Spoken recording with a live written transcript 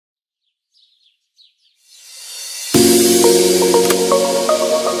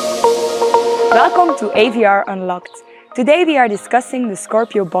Welcome to AVR Unlocked. Today we are discussing the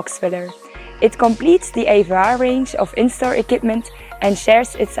Scorpio box filler. It completes the AVR range of in-store equipment and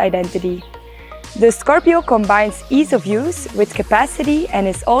shares its identity. The Scorpio combines ease of use with capacity and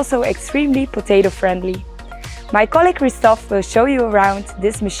is also extremely potato friendly. My colleague Christophe will show you around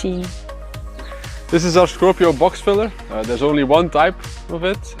this machine. This is our Scorpio box filler. There's only one type of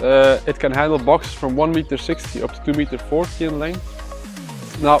it. It can handle boxes from 1.60 m up to 2.40 m in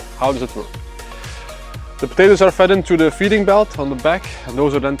length. Now, how does it work? The potatoes are fed into the feeding belt on the back, and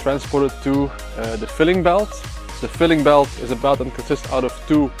those are then transported to the filling belt. The filling belt is a belt that consists out of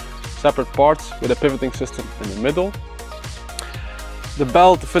two separate parts with a pivoting system in the middle.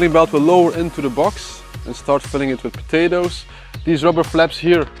 The filling belt will lower into the box and start filling it with potatoes. These rubber flaps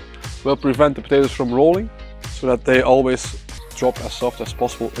here will prevent the potatoes from rolling, so that they always drop as soft as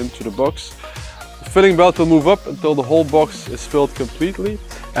possible into the box. The filling belt will move up until the whole box is filled completely,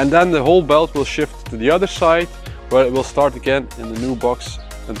 and then the whole belt will shift to the other side, where it will start again in the new box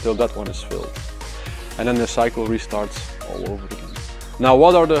until that one is filled. And then the cycle restarts all over again. Now,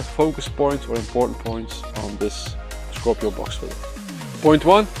 what are the focus points or important points on this Scorpio box filler? Point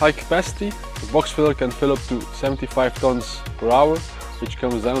 1, high capacity. The box filler can fill up to 75 tons per hour, which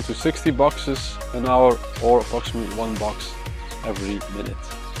comes down to 60 boxes an hour or approximately one box every minute.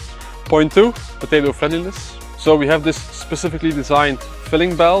 Point 2, potato friendliness. So we have this specifically designed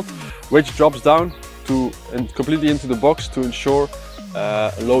filling belt, which drops down completely into the box to ensure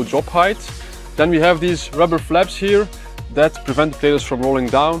a low drop height. Then we have these rubber flaps here that prevent potatoes from rolling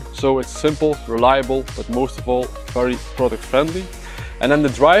down, so it's simple, reliable, but most of all very product friendly. And then the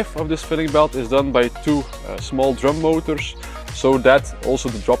drive of this filling belt is done by two small drum motors, so that also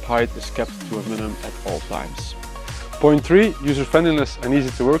the drop height is kept to a minimum at all times. Point 3, user friendliness and easy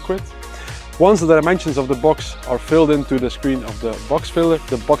to work with. Once the dimensions of the box are filled into the screen of the box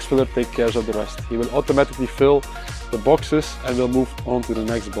filler takes care of the rest. He will automatically fill the boxes and will move on to the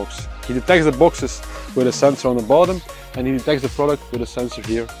next box. He detects the boxes with a sensor on the bottom, and he detects the product with a sensor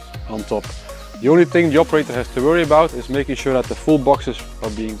here on top. The only thing the operator has to worry about is making sure that the full boxes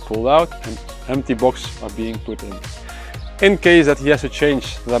are being pulled out and empty boxes are being put in. In case that he has to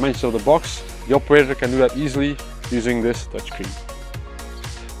change the dimensions of the box, the operator can do that easily using this touchscreen.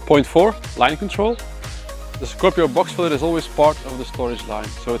 Point 4, line control. The Scorpio box filler is always part of the storage line,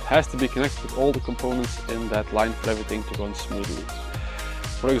 so it has to be connected with all the components in that line for everything to run smoothly.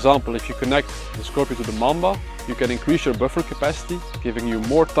 For example, if you connect the Scorpio to the Mamba, you can increase your buffer capacity, giving you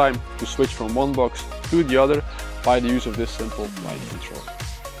more time to switch from one box to the other by the use of this simple line control.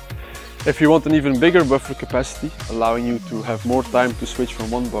 If you want an even bigger buffer capacity, allowing you to have more time to switch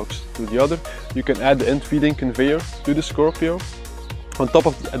from one box to the other, you can add the in-feeding conveyor to the Scorpio. On top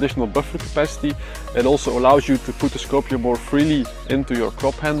of the additional buffer capacity, it also allows you to put the Scorpio more freely into your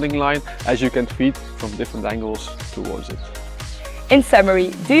crop handling line, as you can feed from different angles towards it. In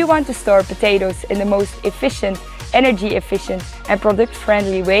summary, do you want to store potatoes in the most efficient, energy efficient and product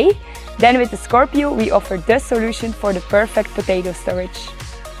friendly way? Then with the Scorpio we offer the solution for the perfect potato storage.